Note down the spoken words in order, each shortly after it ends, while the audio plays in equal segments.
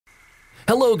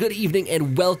Hello, good evening,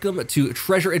 and welcome to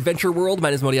Treasure Adventure World.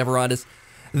 My name is Modi Avarandis.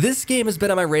 This game has been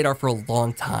on my radar for a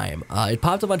long time. It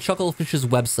popped up on Chucklefish's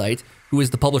website, who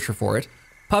is the publisher for it.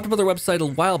 Popped up on their website a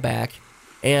while back,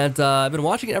 and I've been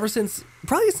watching it ever since,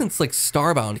 probably since like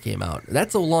Starbound came out.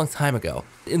 That's a long time ago.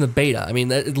 In the beta, I mean,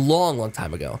 that's a long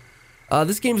time ago.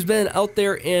 This game's been out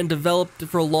there and developed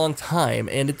for a long time,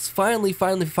 and it's finally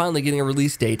getting a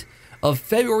release date of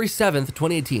February 7th,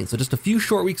 2018. So just a few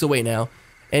short weeks away now.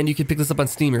 And you can pick this up on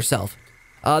Steam yourself.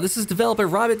 This is developed by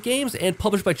Rabbit Games and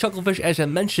published by Chucklefish, as I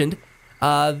mentioned.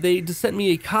 They just sent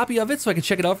me a copy of it so I can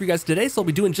check it out for you guys today, so I'll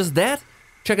be doing just that.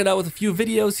 Check it out with a few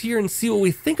videos here and see what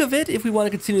we think of it, if we want to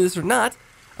continue this or not.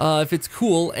 If it's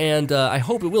cool, and I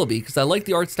hope it will be, because I like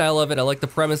the art style of it. I like the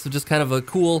premise of just kind of a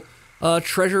cool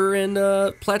treasure and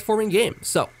platforming game.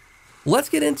 So, let's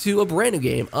get into a brand new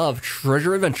game of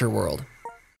Treasure Adventure World.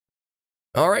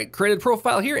 Alright, created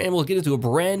profile here, and we'll get into a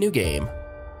brand new game.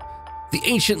 The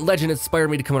ancient legend inspired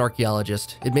me to become an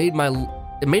archaeologist. It made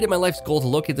it my life's goal to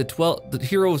locate the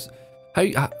heroes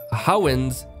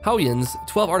Howyen's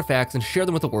 12 artifacts and share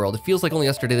them with the world. It feels like only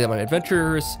yesterday that my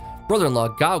adventurous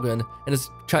brother-in-law Gauguin and his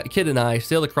kid and I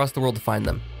sailed across the world to find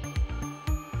them.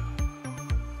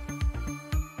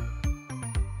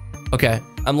 Okay,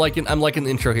 I'm liking the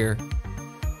intro here.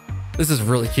 This is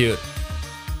really cute.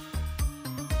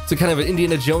 It's a kind of an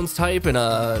Indiana Jones type, and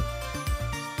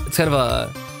it's kind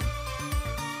of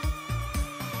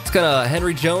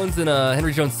Henry Jones and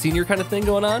Henry Jones Sr. kind of thing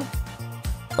going on.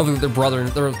 Oh, their brother,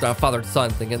 their father and son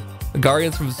thinking. The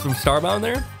Guardians from Starbound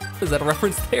there? Is that a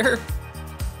reference there?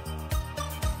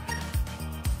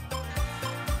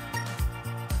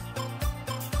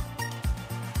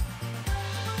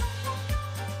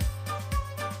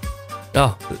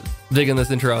 Oh, digging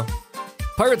this intro.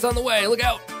 Pirates on the way, look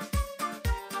out!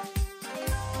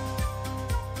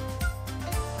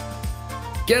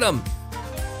 Get him!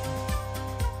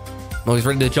 Oh, he's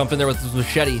ready to jump in there with his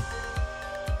machete.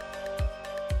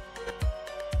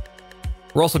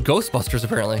 We're also Ghostbusters,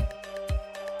 apparently.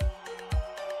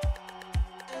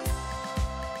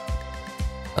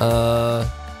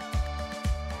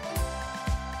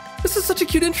 This is such a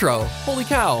cute intro. Holy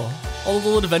cow. All the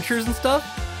little adventures and stuff.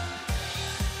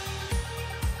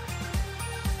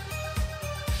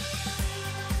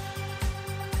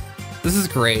 This is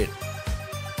great.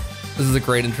 This is a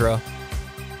great intro.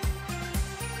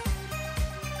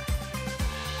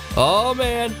 Oh,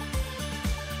 man.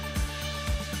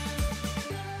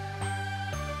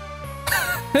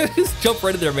 Just jump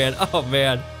right in there, man. Oh,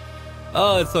 man.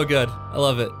 Oh, it's so good. I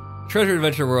love it. Treasure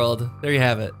Adventure World. There you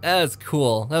have it. That's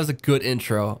cool. That was a good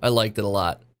intro. I liked it a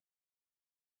lot.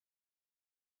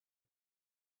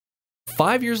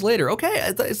 5 years later. Okay,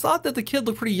 I thought that the kid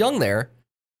looked pretty young there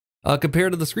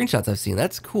compared to the screenshots I've seen.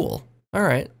 That's cool. All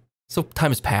right. So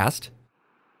time has passed.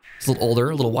 He's a little older,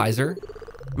 a little wiser,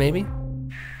 maybe.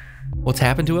 What's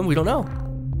happened to him? We don't know.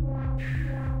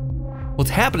 What's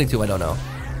happening to him? I don't know.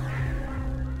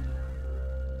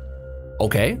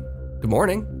 Okay. Good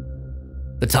morning.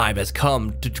 The time has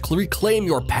come to reclaim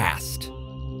your past.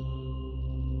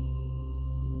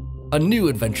 A new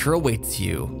adventure awaits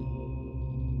you.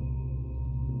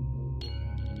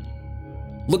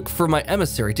 Look for my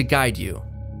emissary to guide you.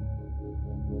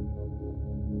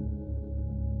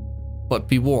 But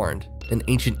be warned, an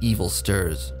ancient evil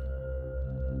stirs.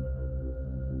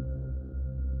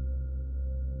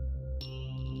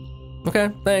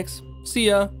 Okay, thanks. See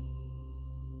ya.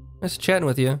 Nice chatting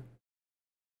with you.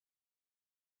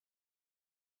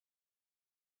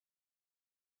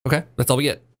 Okay, that's all we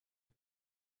get. It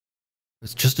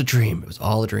was just a dream. It was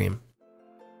all a dream.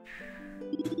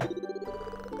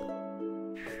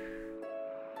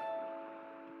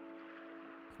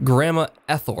 Grandma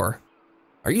Ethor.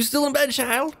 Are you still in bed,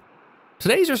 child?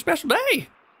 Today's your special day.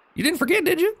 You didn't forget,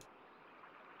 did you?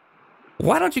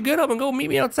 Why don't you get up and go meet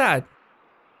me outside?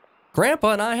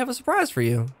 Grandpa and I have a surprise for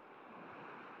you.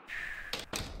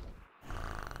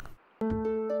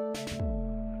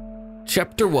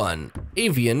 Chapter 1,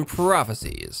 Avian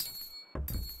Prophecies.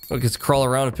 So it gets to crawl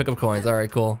around and pick up coins. All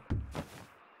right, cool.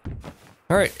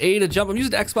 All right, A to jump. I'm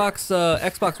using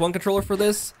Xbox One controller for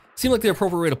this. Seemed like the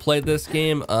appropriate way to play this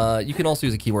game. You can also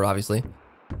use a keyboard, obviously.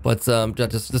 But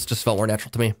this just felt more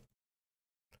natural to me.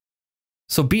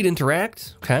 So B to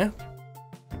interact. Okay.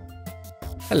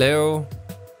 Hello.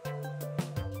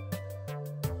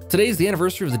 Today's the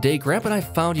anniversary of the day Grandpa and I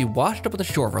found you washed up on the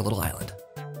shore of our little island.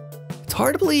 It's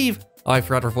hard to believe. Oh, I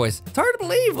forgot her voice. It's hard to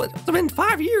believe. It's been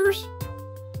 5 years.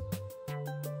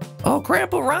 Oh,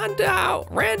 Grandpa Rondow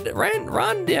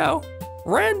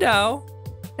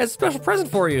has a special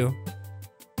present for you.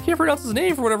 Can't pronounce his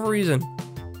name for whatever reason.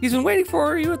 He's been waiting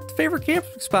for you at the favorite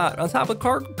camping spot on top of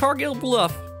Cargill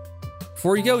Bluff.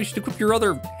 Before you go, you should equip your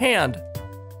other hand.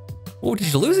 Oh,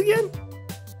 did you lose again?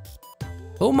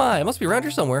 Oh my, it must be around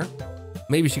here somewhere.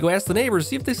 Maybe you should go ask the neighbors,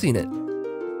 see if they've seen it.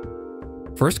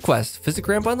 First quest, visit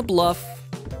Grandpa on the bluff.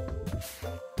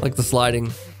 I like the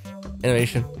sliding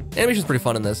animation. Animation's pretty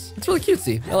fun in this. It's really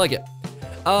cutesy, I like it.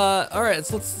 All right,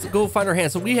 so let's go find our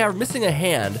hand. So we are missing a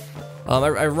hand. I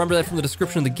remember that from the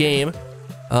description of the game,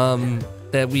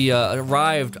 that we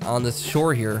arrived on this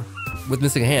shore here with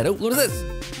missing a hand. Oh, look at this.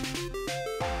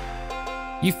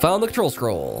 You found the control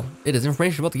scroll. It is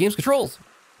information about the game's controls.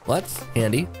 Well, that's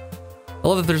handy. I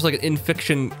love that there's like an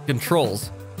in-fiction controls.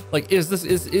 Like, is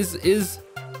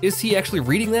he actually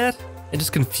reading that and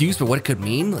just confused by what it could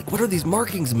mean? Like, what do these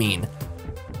markings mean?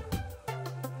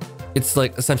 It's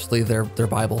like essentially their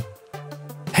Bible.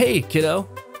 Hey, kiddo.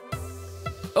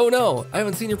 Oh no, I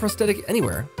haven't seen your prosthetic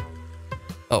anywhere.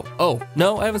 Oh,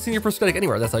 no, I haven't seen your prosthetic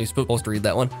anywhere. That's how you're supposed to read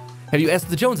that one. Have you asked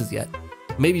the Joneses yet?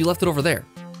 Maybe you left it over there.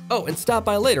 Oh, and stop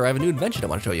by later. I have a new invention I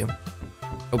want to show you.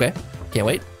 Okay, can't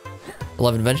wait.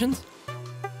 11 inventions.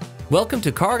 Welcome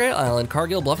to Cargill Island.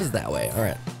 Cargill Bluff is that way. All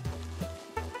right.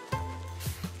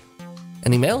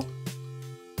 Any mail?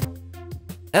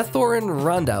 Ethorin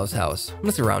Rondow's house. I'm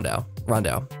gonna say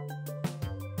Rondow.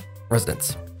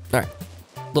 Residence. All right.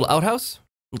 Little outhouse.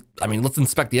 I mean, let's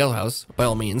inspect the outhouse by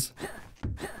all means.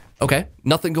 Okay,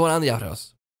 nothing going on in the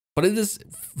outhouse, but it is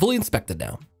fully inspected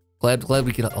now. Glad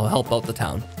we can help out the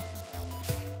town.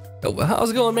 Oh, how's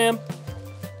it going, ma'am?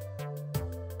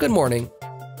 Good morning,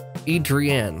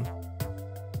 Adrienne.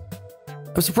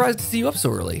 I'm surprised to see you up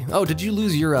so early. Oh, did you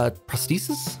lose your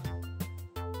prosthesis?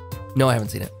 No, I haven't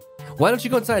seen it. Why don't you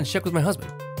go inside and check with my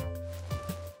husband?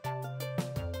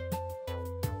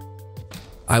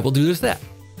 I will do just that.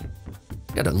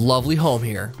 Got a lovely home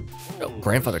here. Oh,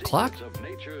 grandfather clock?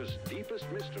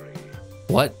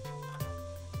 What?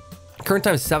 Current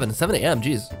time is 7 a.m.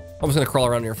 Jeez. I'm just gonna crawl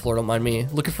around your floor, don't mind me.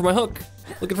 Looking for my hook.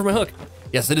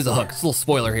 Yes, it is a hook. It's a little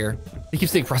spoiler here. They keep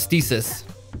saying prosthesis.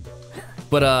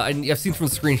 But I've seen from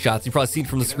the screenshots. You've probably seen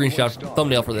from the screenshot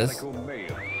thumbnail for this.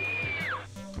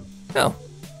 Oh.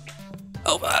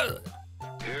 Oh,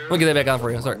 let me get that back on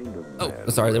for you. Sorry. Oh,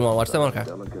 sorry. They won't watch that one. Okay.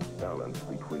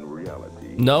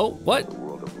 No. What?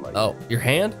 Oh, your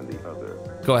hand?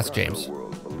 Go ask James.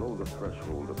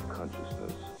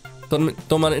 Don't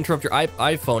want to interrupt your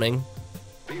iPhoning.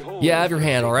 Yeah, I have your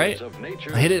hand, all right?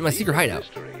 I hid it in my secret hideout.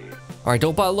 All right,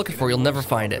 don't bother looking for it. You'll never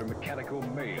find it.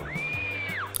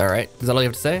 All right, is that all you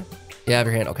have to say? Yeah, I have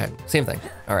your hand. Okay, same thing.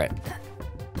 All right.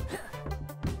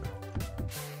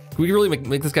 Can we really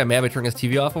make this guy mad by turning his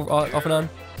TV off and on?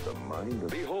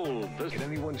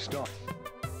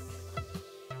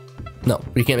 No,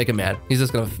 we can't make him mad. He's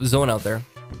just gonna zone out there.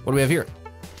 What do we have here?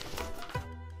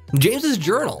 James's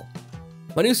journal.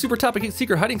 My new super top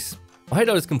secret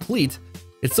hideout is complete.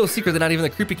 It's so secret that not even the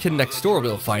creepy kid next door will be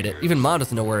able to find it. Even Mom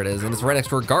doesn't know where it is, and it's right next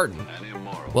to her garden.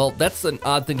 Well, that's an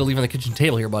odd thing to leave on the kitchen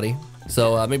table here, buddy.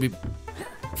 So maybe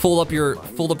fold up your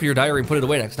diary and put it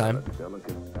away next time.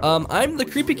 I'm the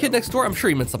creepy kid next door. I'm sure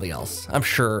he meant something else. I'm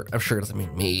sure it doesn't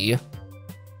mean me.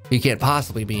 He can't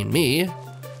possibly mean me.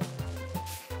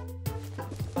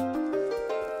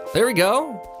 There we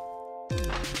go.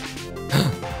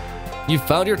 You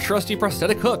found your trusty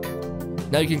prosthetic hook.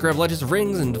 Now you can grab ledges of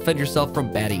rings and defend yourself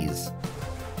from baddies.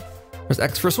 There's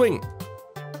X for a swing.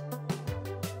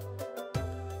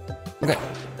 Okay.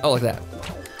 Oh, like that.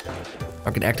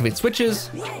 I can activate switches.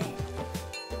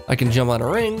 I can jump on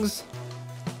rings.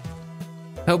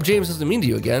 I hope James doesn't mean to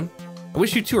you again. I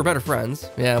wish you two were better friends.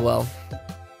 Yeah, well.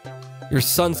 Your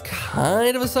son's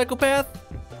kind of a psychopath?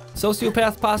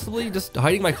 Sociopath, possibly? Just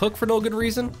hiding my hook for no good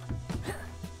reason?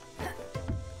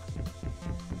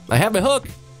 I have my hook.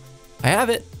 I have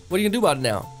it. What are you gonna do about it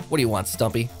now? What do you want,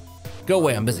 Stumpy? Go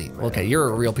away, I'm busy. Okay, you're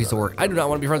a real piece of work. I do not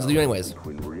want to be friends with you anyways.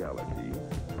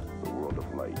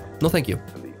 No, thank you.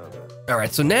 All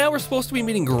right, so now we're supposed to be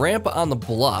meeting Grandpa on the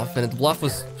bluff, and the bluff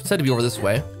was said to be over this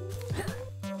way.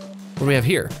 What do we have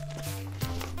here?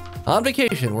 On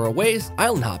vacation, we're away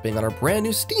island hopping on our brand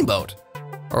new steamboat.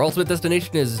 Our ultimate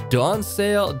destination is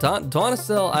Donacel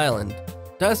Island,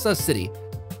 Donacel City.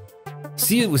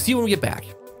 We'll see you when we get back.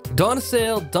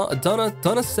 Donacel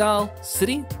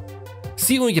City?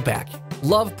 See you when we get back.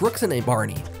 Love, Brooks and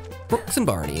Barney. Brooks and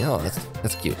Barney. Oh,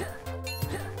 that's cute.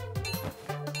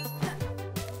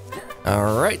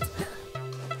 All right.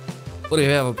 What do we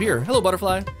have up here? Hello,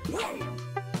 butterfly.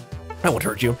 I won't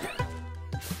hurt you.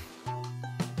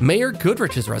 Mayor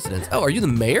Goodrich's residence. Oh, are you the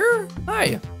mayor?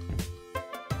 Hi.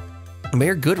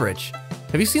 Mayor Goodrich.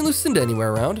 Have you seen Lucinda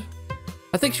anywhere around?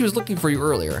 I think she was looking for you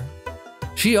earlier.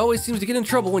 She always seems to get in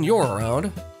trouble when you're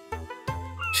around.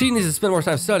 She needs to spend more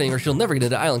time studying or she'll never get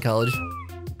into Island College.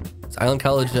 Is Island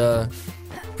College a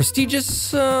prestigious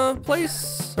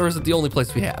place? Or is it the only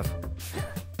place we have?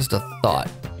 Just a thought.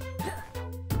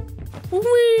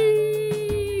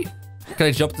 Whee! Can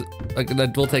I jump?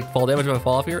 I will take fall damage if I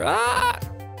fall off here. Ah!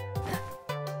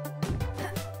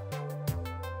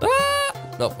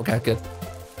 Ah! No, okay, good.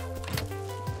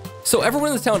 So everyone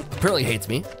in this town apparently hates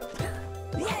me.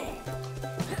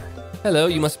 Hello,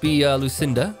 you must be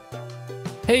Lucinda.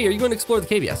 Hey, are you going to explore the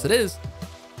cave? Yes, it is.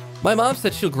 My mom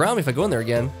said she'll ground me if I go in there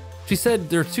again. She said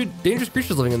there are 2 dangerous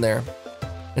creatures living in there.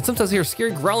 And sometimes I hear a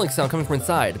scary growling sound coming from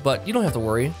inside, but you don't have to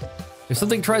worry. If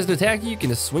something tries to attack you, you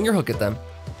can just swing your hook at them.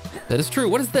 That is true.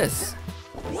 What is this?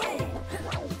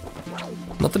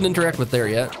 Nothing to interact with there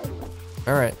yet.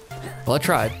 All right. Well, I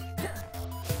tried.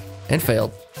 And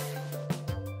failed.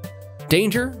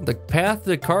 Danger. The path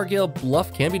to Cargill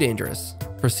Bluff can be dangerous.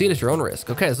 Proceed at your own risk.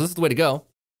 Okay, so this is the way to go.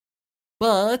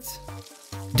 But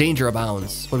danger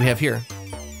abounds. What do we have here?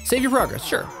 Save your progress.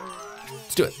 Sure.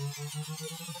 Let's do it.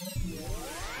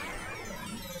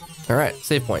 All right,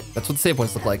 save point. That's what the save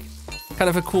points look like.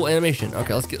 Kind of a cool animation.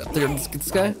 Okay, let's get up there. Let's get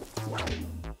this guy.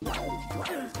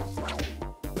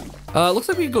 Looks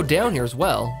like we can go down here as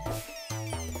well.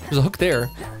 There's a hook there.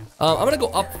 I'm gonna go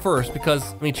up first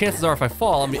because, I mean, chances are if I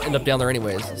fall, I'm gonna end up down there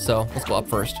anyways. So let's go up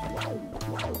first.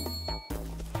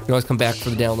 You can always come back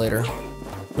for the down later.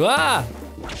 Ah!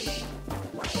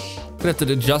 Gonna have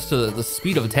to adjust to the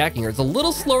speed of attacking her. It's a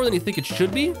little slower than you think it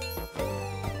should be.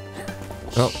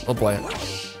 Oh boy.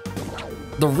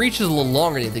 The reach is a little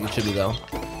longer than you think it should be though.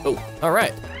 Oh, all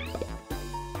right.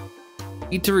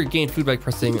 Eat to regain food by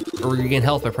pressing, or regain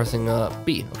health by pressing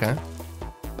B, okay.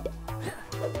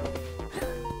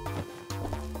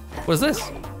 What is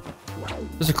this?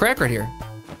 There's a crack right here.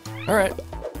 All right.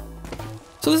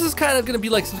 So this is kind of gonna be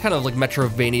like some kind of like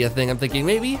Metrovania thing, I'm thinking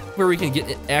maybe, where we can get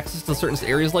access to certain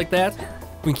areas like that.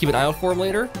 We can keep an eye out for them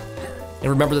later and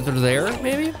remember that they're there,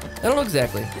 maybe? I don't know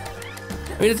exactly.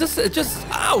 I mean, it just,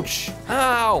 ouch,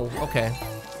 ow, okay.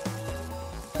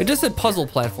 It just said puzzle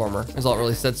platformer, is all it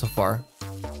really said so far.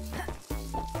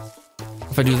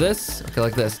 If I do this, okay,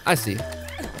 like this, I see.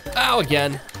 Ow,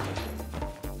 again.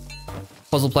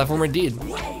 Puzzle platformer indeed.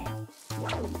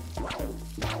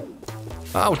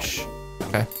 Ouch.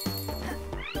 Okay.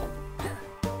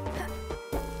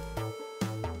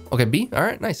 Okay, B. All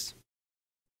right, nice.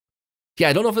 Yeah,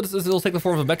 I don't know if it'll take the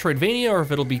form of a Metroidvania or if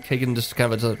it'll be taken just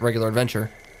kind of as a regular adventure.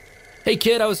 Hey,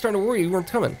 kid, I was starting to worry you weren't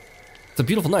coming. It's a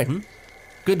beautiful night,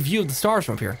 Good view of the stars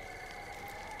from up here.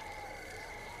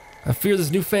 I fear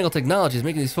this newfangled technology is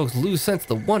making these folks lose sense of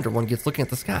the wonder one gets looking at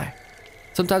the sky.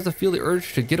 Sometimes I feel the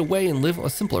urge to get away and live a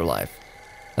simpler life.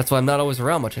 That's why I'm not always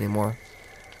around much anymore.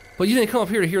 But you didn't come up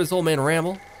here to hear this old man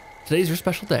ramble. Today's your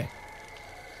special day.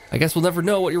 I guess we'll never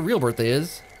know what your real birthday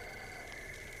is.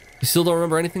 You still don't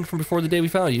remember anything from before the day we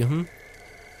found you,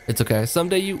 It's okay.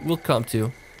 Someday you will come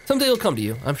to. Someday it'll come to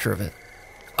you. I'm sure of it.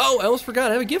 Oh, I almost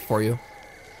forgot. I have a gift for you.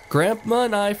 Grandma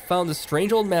and I found this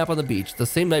strange old map on the beach the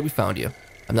same night we found you.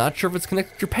 I'm not sure if it's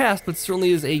connected to your past, but it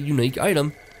certainly is a unique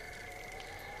item.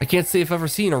 I can't say if I've ever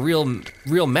seen a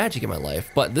real magic in my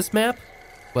life, but this map,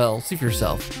 well, see for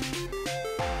yourself.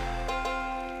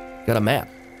 Got a map.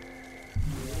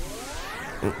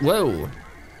 Whoa.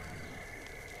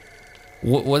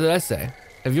 What did I say?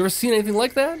 Have you ever seen anything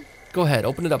like that? Go ahead,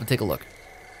 open it up and take a look.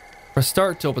 Press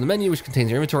start to open the menu, which contains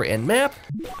your inventory and map.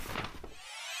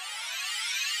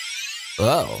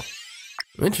 Oh,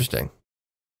 interesting.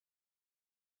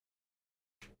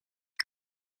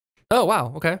 Oh,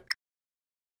 wow, okay.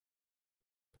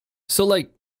 So,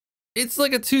 like, it's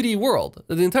like a 2D world.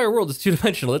 The entire world is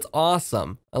two-dimensional. It's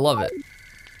awesome. I love it.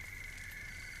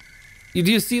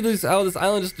 Do you see this, how this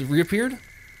island just reappeared?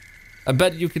 I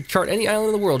bet you could chart any island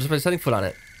in the world just by setting foot on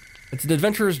it. It's an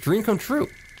adventurer's dream come true.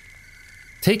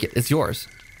 Take it, it's yours.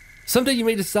 Someday you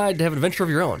may decide to have an adventure of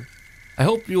your own. I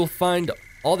hope you will find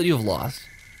all that you have lost.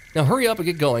 Now hurry up and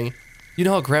get going. You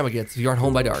know how Grandma gets if you aren't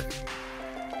home by dark.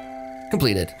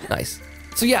 Completed. Nice.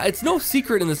 So yeah, it's no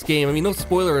secret in this game. I mean, no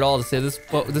spoiler at all to say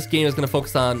this game is going to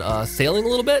focus on sailing a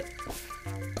little bit.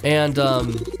 And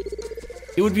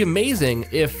it would be amazing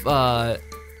if the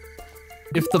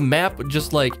map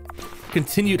just like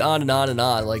continued on and on and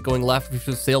on, like going left, if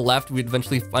we sail left, we'd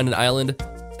eventually find an island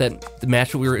that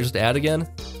matched what we were just at again,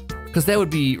 because that would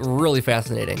be really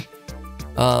fascinating.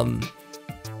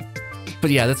 But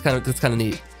yeah, that's kind of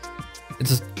neat.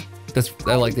 It's just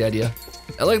I like the idea.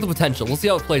 I like the potential. We'll see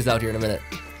how it plays out here in a minute.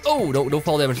 Oh, no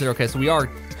fall damage there. Okay, so we are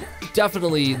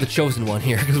definitely the chosen one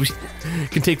here because we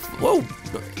can take. Whoa,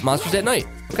 monsters at night.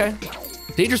 Okay,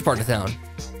 dangerous part of town.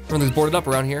 Everything's boarded up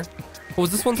around here. What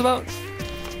was this one's about?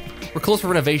 We're close for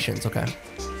renovations, okay.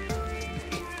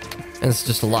 And it's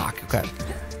just a lock, okay.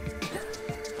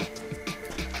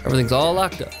 Everything's all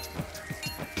locked up.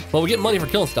 Well, we get money for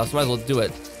killing stuff, so might as well do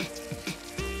it.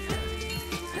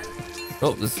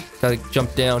 Oh, this gotta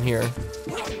jump down here.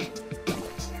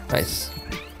 Nice.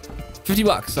 50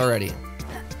 bucks already.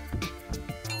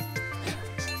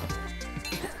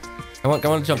 I want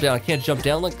to jump down. I can't jump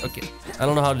down like, okay. I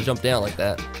don't know how to jump down like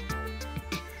that.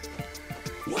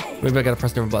 Maybe I gotta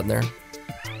press a different button there.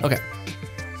 Okay.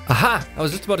 Aha! I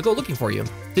was just about to go looking for you.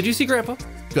 Did you see Grandpa?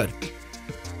 Good.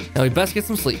 Now we best get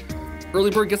some sleep. Early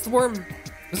bird gets the worm.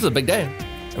 This is a big day.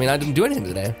 I mean, I didn't do anything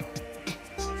today.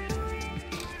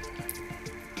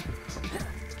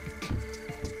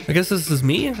 I guess this is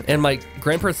me and my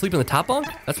grandparents sleep in the top bunk?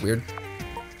 That's weird.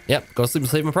 Yep, go to sleep and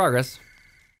save in progress.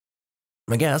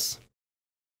 I guess.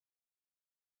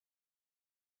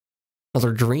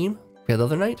 Another dream? We had the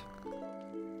other night?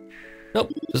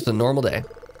 Nope, just a normal day.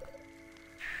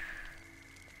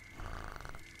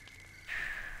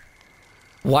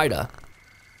 Wida.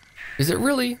 Is it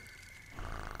really?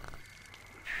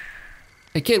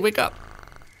 Hey kid, wake up.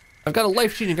 I've got a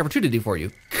life-changing opportunity for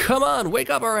you. Come on, wake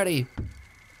up already.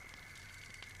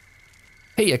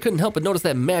 Hey, I couldn't help but notice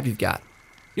that map you've got.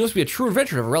 You must be a true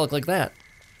adventurer to have a relic like that.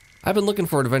 I've been looking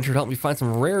for an adventure to help me find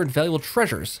some rare and valuable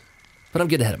treasures. But I'm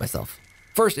getting ahead of myself.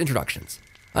 First, introductions.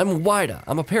 I'm Wida.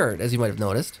 I'm a parrot, as you might have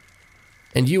noticed.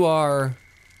 And you are...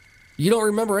 You don't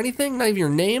remember anything? Not even your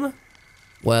name?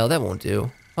 Well, that won't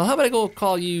do. Well, how about I go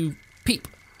call you Peep?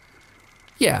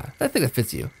 Yeah, I think that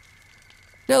fits you.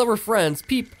 Now that we're friends,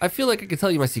 Peep, I feel like I can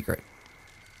tell you my secret.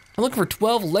 I'm looking for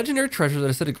 12 legendary treasures that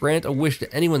are said to grant a wish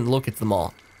to anyone that locates them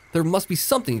all. There must be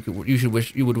something you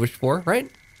would wish for,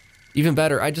 right? Even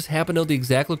better, I just happen to know the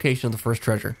exact location of the first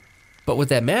treasure. But with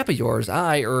that map of yours,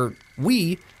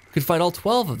 we could find all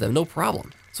 12 of them, no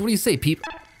problem. So what do you say, Peep?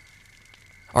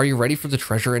 Are you ready for the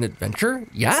treasure and adventure?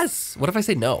 Yes! What if I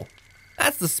say no?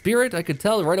 That's the spirit. I could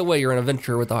tell right away you're an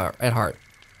adventurer at heart.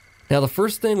 Now, the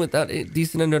first thing with that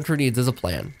decent adventure needs is a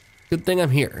plan. Good thing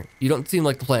I'm here. You don't seem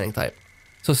like the planning type.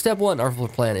 So step one, our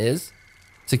plan is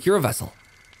secure a vessel.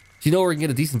 Do you know where we can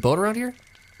get a decent boat around here?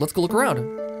 Let's go look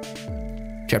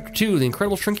around. Chapter 2, the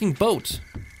incredible shrinking boat.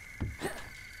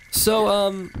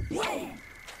 So,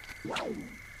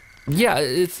 yeah,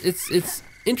 it's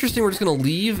interesting. We're just gonna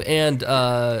leave, and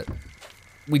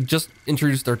we just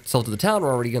introduced ourselves to the town.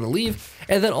 We're already gonna leave,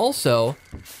 and then also,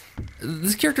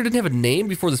 this character didn't have a name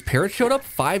before this parrot showed up.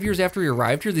 5 years after he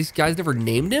arrived here, these guys never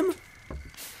named him.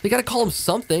 They gotta call him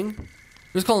something.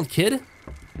 They're just calling Kid,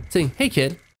 saying, "Hey,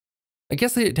 Kid." I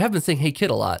guess they have been saying "Hey, Kid"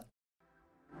 a lot,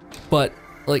 but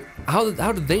like, how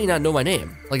did they not know my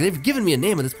name? Like, they've given me a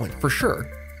name at this point for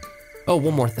sure. Oh,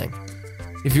 one more thing.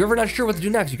 If you're ever not sure what to do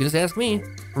next, you can just ask me.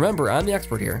 Remember, I'm the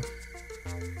expert here.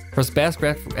 Press ask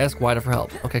Wida for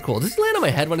help. Okay, cool. Does he land on my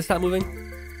head when I stop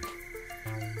moving?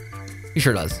 He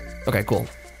sure does. Okay, cool.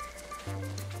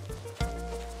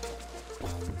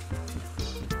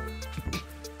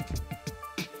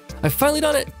 I've finally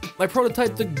done it. My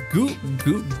prototype, the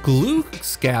glue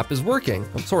scap, is working.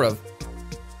 Sort of.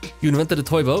 You invented a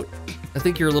toy boat? I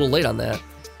think you're a little late on that.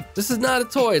 This is not a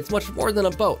toy. It's much more than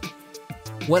a boat.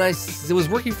 When I was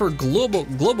working for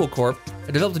Global Corp,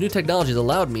 I developed a new technology that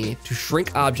allowed me to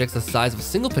shrink objects the size of a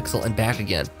single pixel and back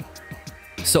again.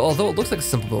 So although it looks like a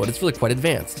simple boat, it's really quite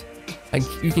advanced.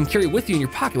 You can carry it with you in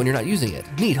your pocket when you're not using it.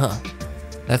 Neat, huh?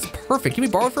 That's perfect. Can we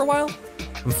borrow it for a while?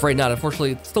 I'm afraid not.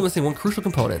 Unfortunately, it's still missing one crucial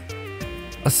component.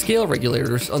 A scale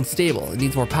regulator is unstable. It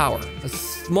needs more power. A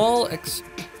small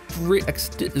Exitium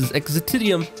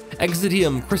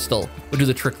crystal would do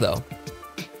the trick, though.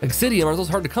 Exitium, are those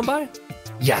hard to come by?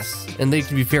 Yes, and they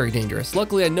can be very dangerous.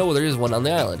 Luckily, I know there is one on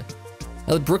the island.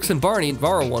 I let Brooks and Barney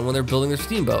borrow one when they're building their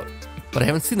steamboat, but I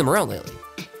haven't seen them around lately.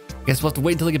 Guess we'll have to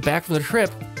wait until they get back from their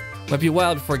trip. Might be a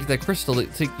while before I get that crystal to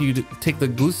take the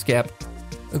glue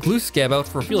scab out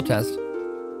for a field test.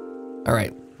 All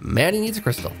right, Maddie needs a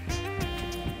crystal.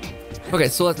 Okay,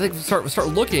 so let's start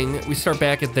looking. We start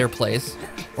back at their place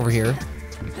over here.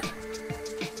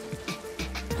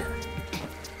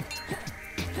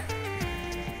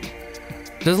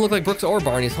 Doesn't look like Brooks or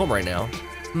Barney is home right now.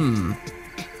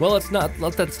 Well, let's not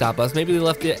let that stop us. Maybe they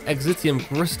left the Exitium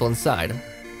crystal inside.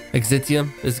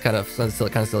 Exitium is kind of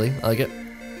silly. I like it.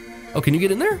 Oh, can you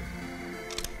get in there?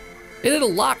 It had a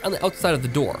lock on the outside of the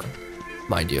door,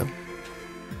 mind you.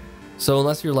 So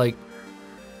unless you're like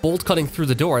bolt cutting through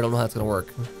the door, I don't know how that's gonna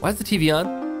work. Why is the TV on?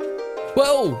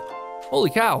 Whoa! Holy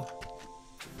cow!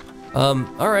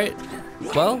 All right.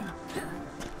 Well.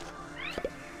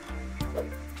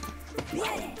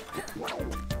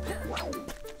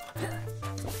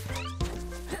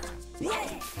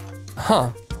 Huh.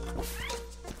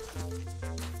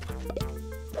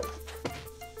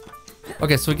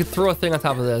 Okay, so we could throw a thing on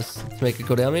top of this to make it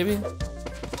go down, maybe?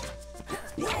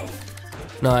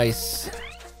 Nice.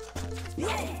 I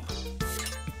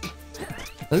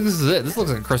think this is it. This looks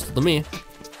like a crystal to me.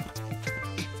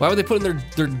 Why would they put it in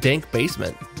their dank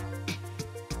basement?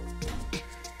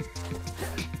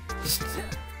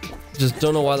 Just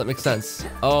don't know why that makes sense.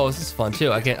 Oh, this is fun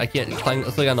too. I can't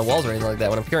click on the walls or anything like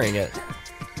that when I'm carrying it.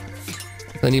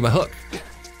 I need my hook.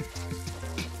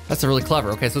 That's really clever.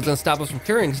 Okay, so it's gonna stop us from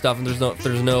carrying stuff, and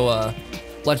there's no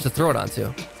ledge to throw it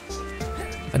onto.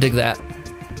 I dig that.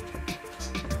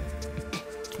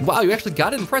 Wow, you actually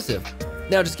got it. Impressive.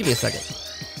 Now just give me a second.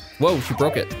 Whoa, she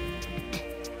broke it.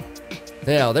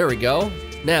 Now there we go.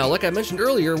 Now, like I mentioned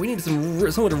earlier, we need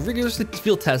someone to rigorously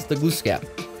field test the glue scap.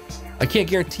 I can't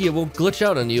guarantee it won't glitch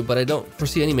out on you, but I don't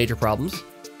foresee any major problems.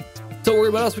 Don't worry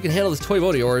about us. We can handle this toy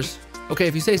boat of yours. Okay,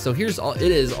 if you say so. It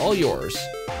is all yours.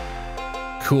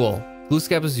 Cool. Glue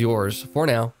scap is yours for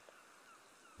now.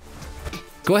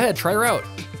 Go ahead, try her out.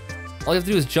 All you have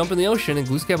to do is jump in the ocean and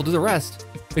glue scap will do the rest.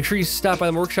 Make sure you stop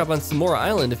by the workshop on Samora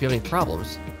Island if you have any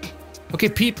problems. Okay,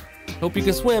 Peep. Hope you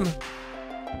can swim.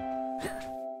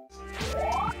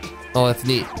 Oh, that's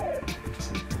neat.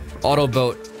 Auto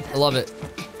boat. I love it.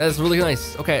 That's really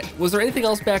nice. Okay, was there anything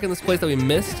else back in this place that we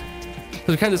missed? Because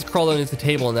we kind of just crawled underneath the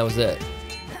table and that was it.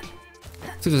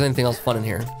 Let's see if there's anything else fun in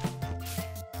here.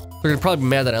 They're gonna probably be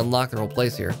mad that I unlocked their whole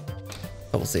place here.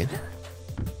 But we'll see.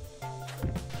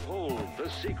 Hold the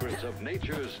secrets of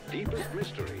nature's deepest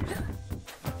mysteries.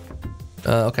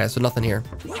 Okay, so nothing here.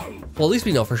 Well, at least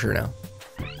we know for sure now.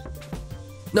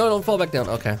 No, don't fall back down.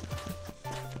 Okay.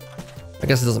 I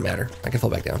guess it doesn't matter. I can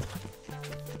fall back down.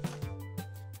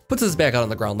 Puts us back out on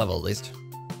the ground level at least.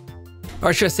 All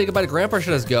right, should I say goodbye to Grandpa or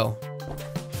should I just go?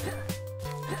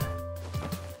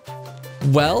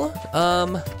 Well,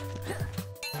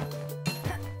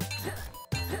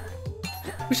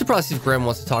 we should probably see if Grandma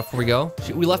wants to talk before we go.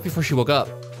 We left before she woke up.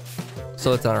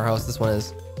 So it's not our house. This one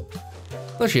is.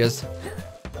 There she is.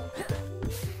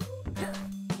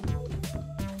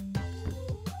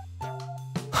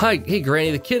 Hi, hey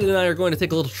Granny, the kid and I are going to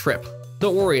take a little trip.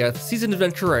 Don't worry, a seasoned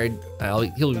adventurer,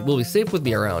 will be safe with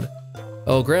me around.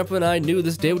 Oh, Grandpa and I knew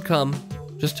this day would come.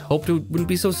 Just hoped it wouldn't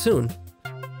be so soon.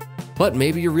 But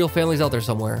maybe your real family's out there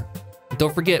somewhere. And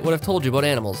don't forget what I've told you about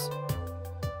animals.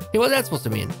 Hey, what's that supposed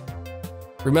to mean?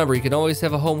 Remember, you can always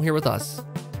have a home here with us.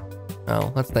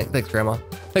 Oh, thanks, Grandma.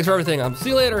 Thanks for everything. See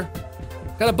you later.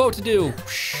 Got a boat to do.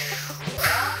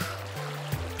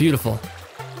 Beautiful.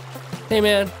 Hey,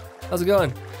 man. How's it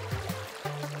going?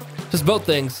 Just boat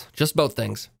things. Just boat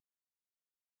things.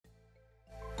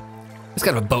 It's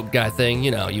kind of a boat guy thing.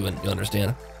 You know, you'll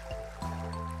understand.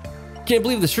 Can't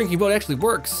believe the shrinking boat actually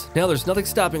works. Now there's nothing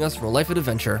stopping us from a life of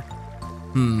adventure.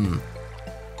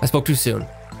 I spoke too soon.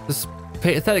 This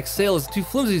pathetic sail is too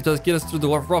flimsy to get us through the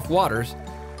rough waters.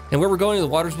 And where we're going, the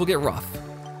waters will get rough.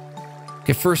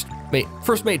 Okay, first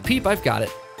mate Peep, I've got it.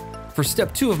 For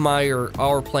step 2 of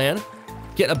our plan,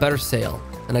 get a better sail.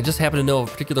 And I just happen to know of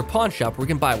a particular pawn shop where we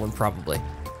can buy one, probably.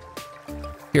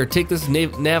 Here, take this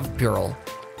nav pearl.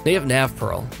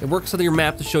 It works on your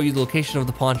map to show you the location of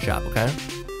the pawn shop, okay?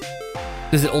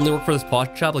 Does it only work for this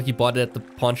pawn shop? Like you bought it at the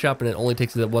pawn shop and it only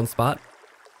takes it at one spot?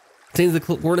 Contains the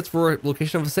coordinates for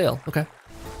location of a sale, okay.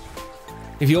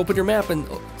 If you open your map and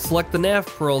select the nav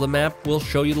pearl, the map will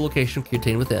show you the location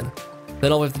contained within.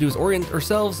 Then all we have to do is orient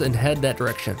ourselves and head that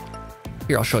direction.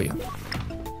 Here, I'll show you.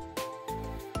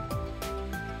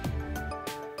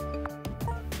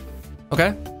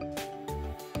 Okay.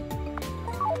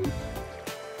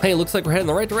 Hey, looks like we're heading in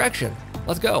the right direction.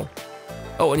 Let's go.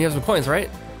 Oh, and you have some coins, right?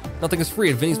 Nothing is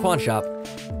free at Vinny's Pawn Shop.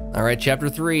 All right, Chapter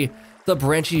 3, the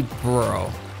Branchy Burrow.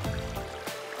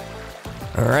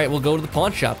 All right, we'll go to the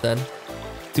pawn shop then.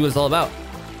 See what it's all about.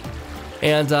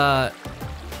 And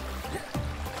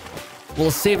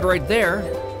we'll save it right there.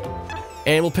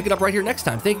 And we'll pick it up right here next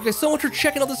time. Thank you guys so much for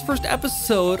checking out this first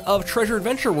episode of Treasure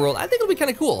Adventure World. I think it'll be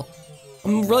kind of cool.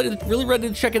 I'm really ready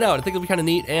to check it out. I think it'll be kind of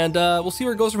neat, and we'll see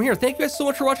where it goes from here. Thank you guys so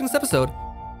much for watching this episode,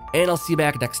 and I'll see you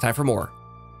back next time for more.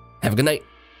 Have a good night.